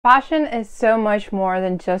Fashion is so much more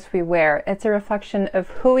than just what we wear. It's a reflection of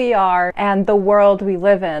who we are and the world we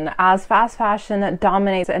live in. As fast fashion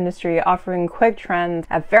dominates the industry, offering quick trends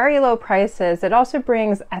at very low prices, it also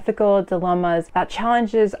brings ethical dilemmas that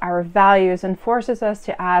challenges our values and forces us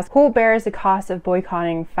to ask who bears the cost of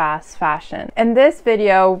boycotting fast fashion. In this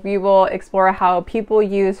video, we will explore how people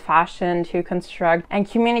use fashion to construct and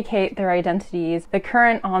communicate their identities, the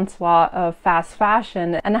current onslaught of fast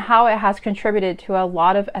fashion, and how it has contributed to a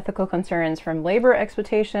lot of ethical concerns from labor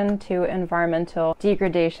exploitation to environmental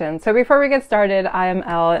degradation. So before we get started, I am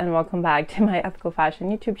Elle and welcome back to my ethical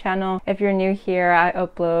fashion YouTube channel. If you're new here, I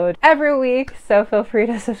upload every week, so feel free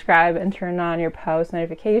to subscribe and turn on your post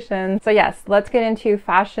notifications. So yes, let's get into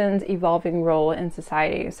fashion's evolving role in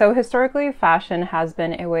society. So historically, fashion has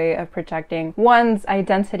been a way of projecting one's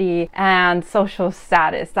identity and social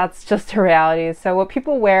status. That's just a reality. So what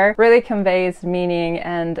people wear really conveys meaning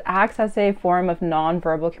and acts as a form of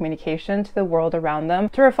non-verbal communication to the world around them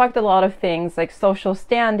to reflect a lot of things like social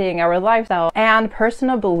standing, our lifestyle, and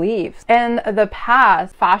personal beliefs. In the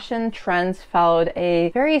past, fashion trends followed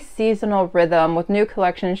a very seasonal rhythm with new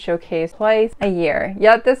collections showcased twice a year.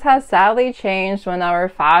 Yet this has sadly changed when our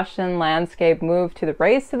fashion landscape moved to the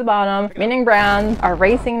race to the bottom, meaning brands are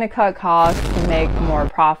racing to cut costs to make more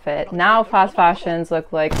profit. Now fast fashions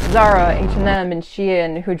look like Zara, H&M, and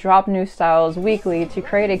Shein, who drop new styles weekly to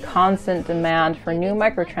create a constant demand for new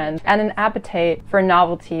microtrends and an appetite for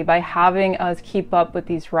novelty by having us keep up with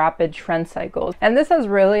these rapid trend cycles. And this has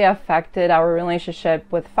really affected our relationship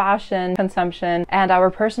with fashion, consumption, and our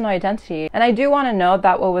personal identity. And I do want to note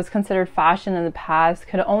that what was considered fashion in the past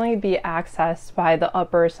could only be accessed by the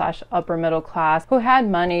upper middle class who had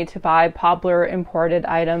money to buy popular imported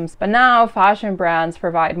items. But now fashion brands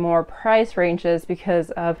provide more price ranges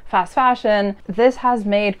because of fast fashion. This has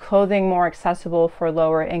made clothing more accessible for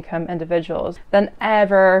lower income individuals than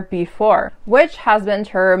ever before, which has been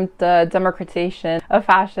termed the democratization of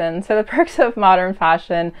fashion. So the perks of modern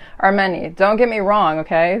fashion are many. Don't get me wrong,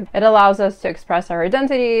 okay? It allows us to express our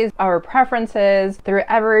identities, our preferences through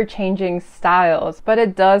ever-changing styles, but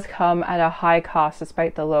it does come at a high cost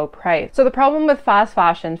despite the low price. So the problem with fast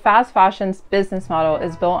fashion's business model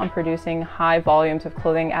is built on producing high volumes of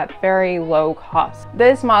clothing at very low cost.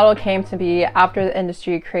 This model came to be after the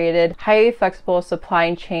industry created highly flexible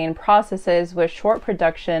supply chain processes with short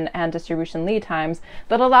production and distribution lead times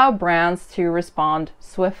that allow brands to respond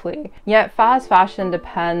swiftly. Yet fast fashion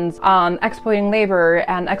depends on exploiting labor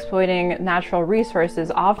and exploiting natural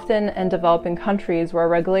resources, often in developing countries where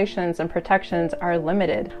regulations and protections are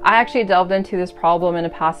limited. I actually delved into this problem in a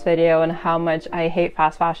past video and how much I hate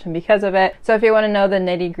fast fashion because of it. So if you want to know the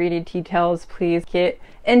nitty-gritty details, please get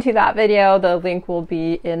into that video. The link will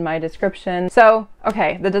be in my description. So,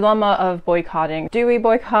 okay, the dilemma of boycotting. Do we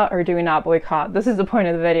boycott or do we not boycott? This is the point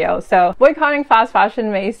of the video. So, boycotting fast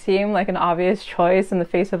fashion may seem like an obvious choice in the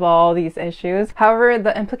face of all these issues. However,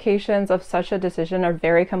 the implications of such a decision are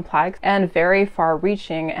very complex and very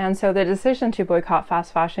far-reaching, and so the decision to boycott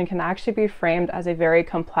fast fashion can actually be framed as a very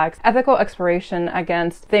complex ethical exploration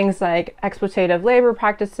against things like exploitative labor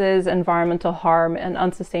practices, environmental harm, and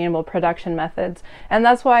unsustainable production methods. And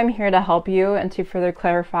that's why I'm here to help you and to further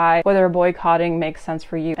clarify whether boycotting makes sense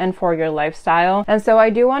for you and for your lifestyle. And so I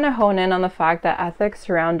do want to hone in on the fact that ethics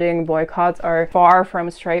surrounding boycotts are far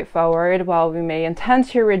from straightforward. While we may intend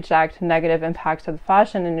to reject negative impacts of the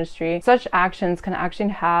fashion industry, such actions can actually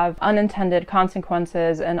have unintended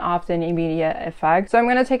consequences and often immediate effects. So I'm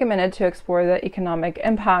going to take a minute to explore the economic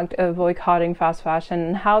impact of boycotting fast fashion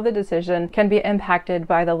and how the decision can be impacted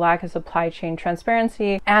by the lack of supply chain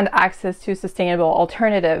transparency and access to sustainable alternatives.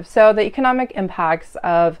 So the economic impacts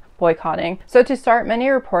of boycotting. So to start, many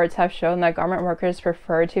reports have shown that garment workers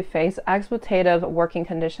prefer to face exploitative working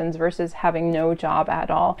conditions versus having no job at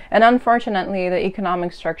all. And unfortunately, the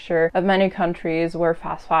economic structure of many countries where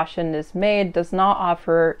fast fashion is made does not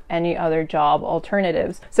offer any other job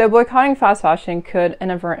alternatives. So boycotting fast fashion could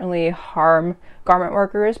inadvertently harm garment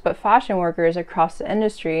workers, but fashion workers across the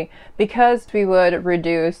industry, because we would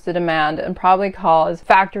reduce the demand and probably cause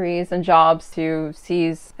factories and jobs to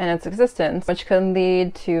cease in its existence, which could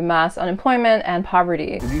lead to mass unemployment and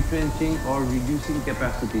poverty. Retrenching or reducing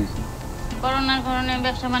capacities.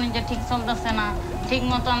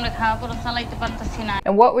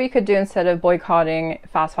 And what we could do instead of boycotting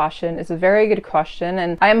fast fashion is a very good question,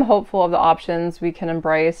 and I am hopeful of the options we can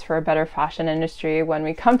embrace for a better fashion industry when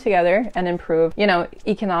we come together and improve,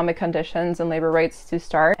 economic conditions and labor rights to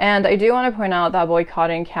start. And I do want to point out that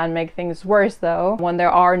boycotting can make things worse though, when there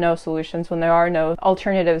are no solutions, when there are no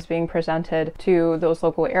alternatives being presented to those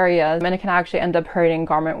local areas, and it can actually end up hurting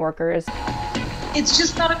garment workers. It's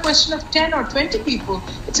just not a question of 10 or 20 people.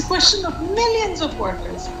 It's a question of millions of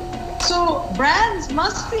workers. So brands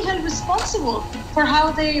must be held responsible for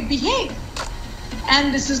how they behave.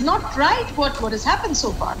 And this is not right, what has happened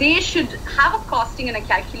so far. They should have a costing and a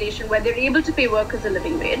calculation where they're able to pay workers a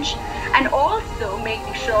living wage, and also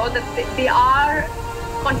making sure that they are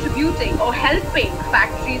contributing or helping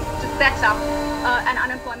factories to set up an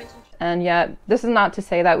unemployment. And yet, this is not to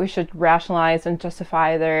say that we should rationalize and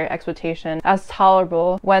justify their exploitation as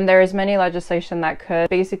tolerable when there is many legislation that could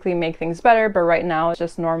basically make things better, but right now it's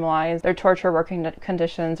just normalized. Their torture working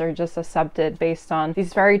conditions are just accepted based on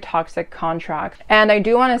these very toxic contracts. And I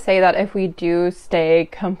do want to say that if we do stay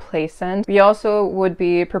complacent, we also would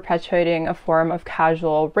be perpetuating a form of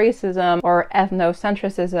casual racism or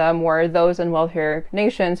ethnocentrism, where those in wealthier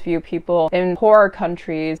nations view people in poorer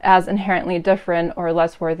countries as inherently different or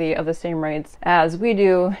less worthy of the same rights as we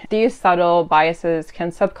do. These subtle biases can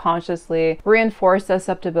subconsciously reinforce the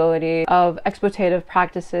susceptibility of exploitative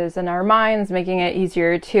practices in our minds, making it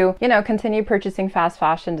easier to, continue purchasing fast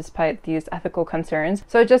fashion despite these ethical concerns.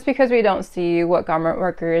 So just because we don't see what garment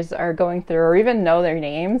workers are going through or even know their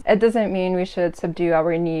names, it doesn't mean we should subdue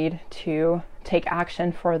our need to take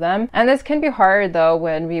action for them. And this can be hard though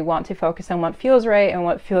when we want to focus on what feels right and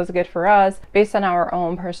what feels good for us based on our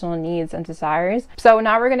own personal needs and desires. So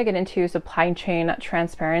now we're going to get into supply chain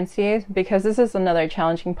transparency, because this is another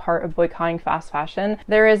challenging part of boycotting fast fashion.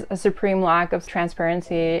 There is a supreme lack of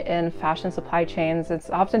transparency in fashion supply chains.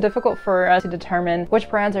 It's often difficult for us to determine which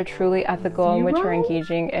brands are truly ethical and which are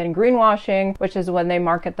engaging in greenwashing, which is when they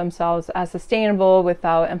market themselves as sustainable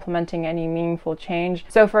without implementing any meaningful change.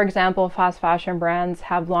 So for example, fast fashion brands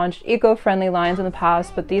have launched eco-friendly lines in the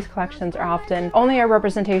past, but these collections are often only a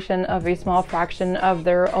representation of a small fraction of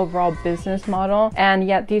their overall business model, and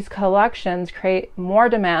yet these collections create more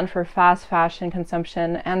demand for fast fashion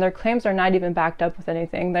consumption, and their claims are not even backed up with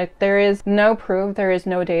anything. That there is no proof, there is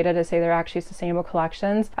no data to say they're actually sustainable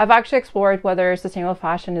collections. I've actually explored whether sustainable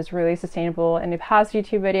fashion is really sustainable in a past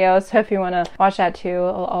YouTube video, so if you want to watch that too,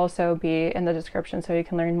 it'll also be in the description so you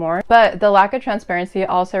can learn more. But the lack of transparency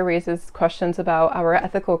also raises questions about our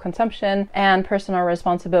ethical consumption and personal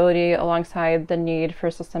responsibility alongside the need for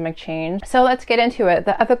systemic change. So let's get into it.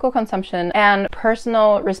 The ethical consumption and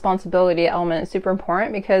personal responsibility element is super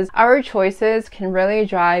important because our choices can really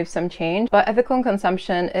drive some change, but ethical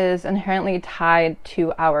consumption is inherently tied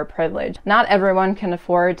to our privilege. Not everyone can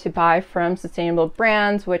afford to buy from sustainable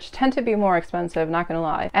brands, which tend to be more expensive, not gonna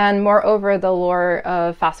lie. And moreover, the lure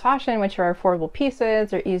of fast fashion, which are affordable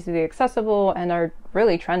pieces, are easily accessible, and are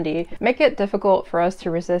really trendy, make it difficult for us to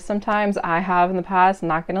resist sometimes. I have in the past,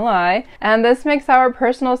 not gonna lie. And this makes our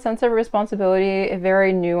personal sense of responsibility a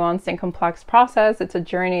very nuanced and complex process. It's a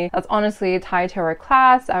journey that's honestly tied to our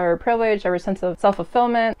class, our privilege, our sense of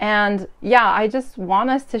self-fulfillment. And yeah, I just want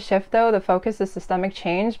us to shift though the focus to systemic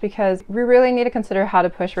change, because we really need to consider how to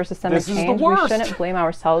push for systemic change. We shouldn't blame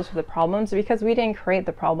ourselves for the problems because we didn't create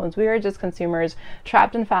the problems. We are just consumers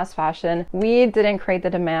trapped in fast fashion. We didn't create the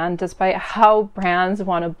demand, despite how brands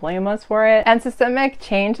want to blame us for it. And systemic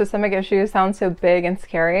change, systemic issues sound so big and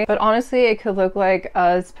scary, but honestly it could look like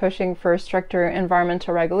us pushing for stricter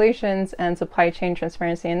environmental regulations and supply chain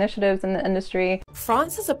transparency initiatives in the industry.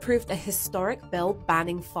 France has approved a historic bill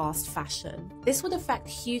banning fast fashion. This would affect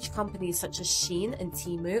huge companies such as Shein and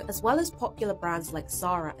Temu, as well as popular brands like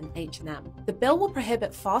Zara and H&M. The bill will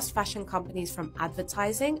prohibit fast fashion companies from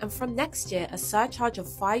advertising, and from next year a surcharge of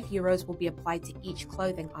 €5 will be applied to each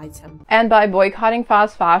clothing item. And by boycotting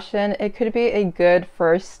fast fashion, it could be a good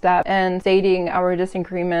first step in stating our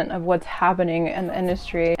disagreement of what's happening in the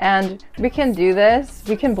industry. And we can do this,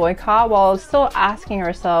 we can boycott while still asking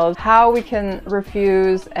ourselves how we can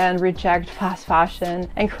refuse and reject fast fashion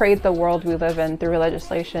and create the world we live in through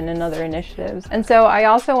legislation and other initiatives. And so I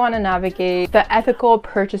also want to navigate the ethical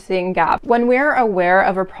purchasing gap. When we're aware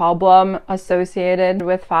of a problem associated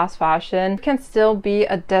with fast fashion, it can still be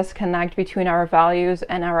a disconnect between our values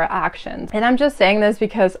and our actions. And I'm just saying this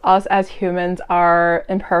because us as humans are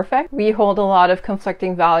imperfect. We hold a lot of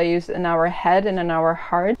conflicting values in our head and in our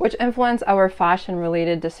heart, which influence our fashion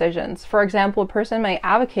related decisions. For example, a person may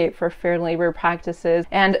advocate for fair labor practices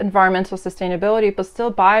and environmental sustainability, but still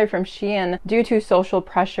buy from Shein due to social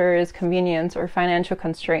pressures, convenience, or financial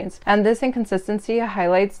constraints. And this inconsistency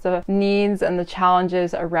highlights the needs and the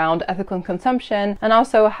challenges around ethical consumption, and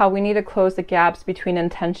also how we need to close the gaps between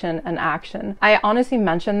intention and action. I honestly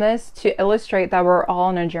mention this to illustrate that we're all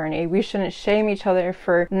on a journey. We shouldn't shame each other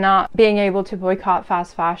for not being able to boycott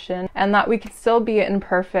fast fashion, and that we can still be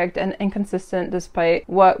imperfect and inconsistent despite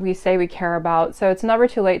what we say we care about. So it's never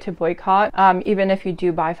too late to boycott, even if you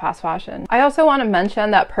do buy fast fashion. I also want to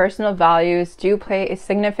mention that personal values do play a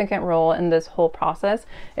significant role in this whole process.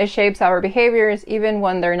 It shapes our behaviors even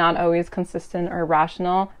when they're not always consistent or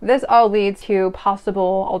rational. This all leads to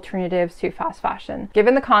possible alternatives to fast fashion.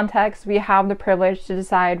 Given the context, we have the privilege to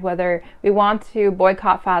decide whether we want to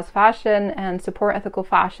boycott fast fashion and support ethical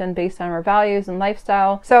fashion based on our values and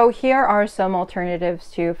lifestyle. So here are some alternatives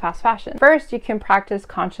to fast fashion. First, you can practice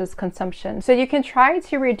conscious consumption. So you can try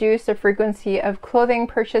to reduce the frequency of clothing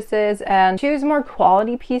purchases and choose more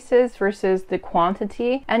quality pieces versus the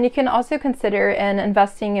quantity. And you can also consider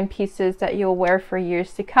investing in pieces that you'll wear for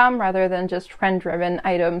years to come rather than just trend-driven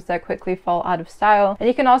items that quickly fall out of style. And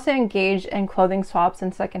you can also engage in clothing swaps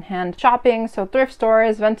and secondhand shopping. So thrift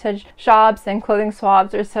stores, vintage shops, and clothing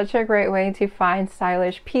swaps are such a great way to find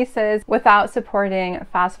stylish pieces without supporting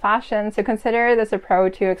fast fashion. So consider this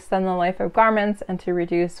approach to extend the life of garments and to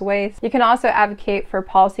reduce waste. You can also advocate for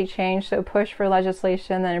policy change, so push for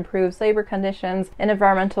legislation that improves labor conditions and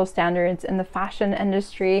environmental standards in the fashion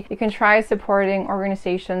industry. You can try supporting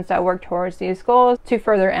organizations that work towards these goals to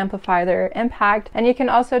further amplify their impact. And you can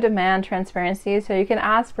also demand transparency, so you can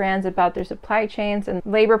ask brands about their supply chains and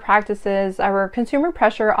labor practices. Our consumer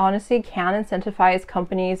pressure honestly can incentivize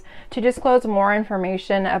companies to disclose more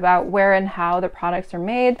information about where and how the products are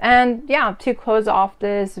made. And yeah, to close off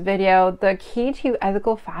this video, the key to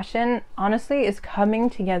ethical fashion honestly is coming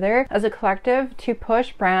together as a collective to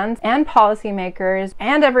push brands and policymakers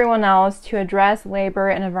and everyone else to address labor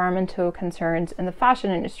and environmental concerns in the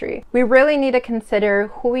fashion industry. We really need to consider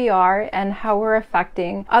who we are and how we're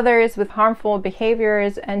affecting others with harmful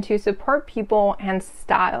behaviors, and to support people and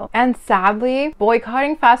style. And sadly,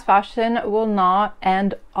 boycotting fast fashion will not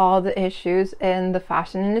end all the issues in the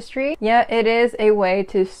fashion industry, yet it is a way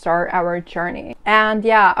to start our journey. And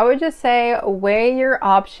yeah, I would just say weigh your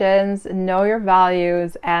options, know your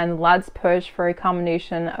values, and let's push for a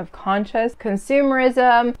combination of conscious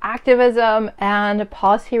consumerism, activism, and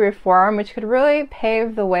policy reform, which could really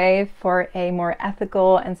pave the way for a more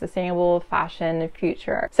ethical and sustainable fashion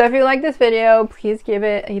future. So if you like this video, please give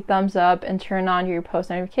it a thumbs up and turn on your post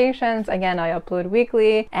notifications. Again, I upload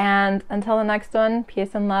weekly. And until the next one,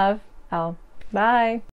 peace and love. Elle. Bye.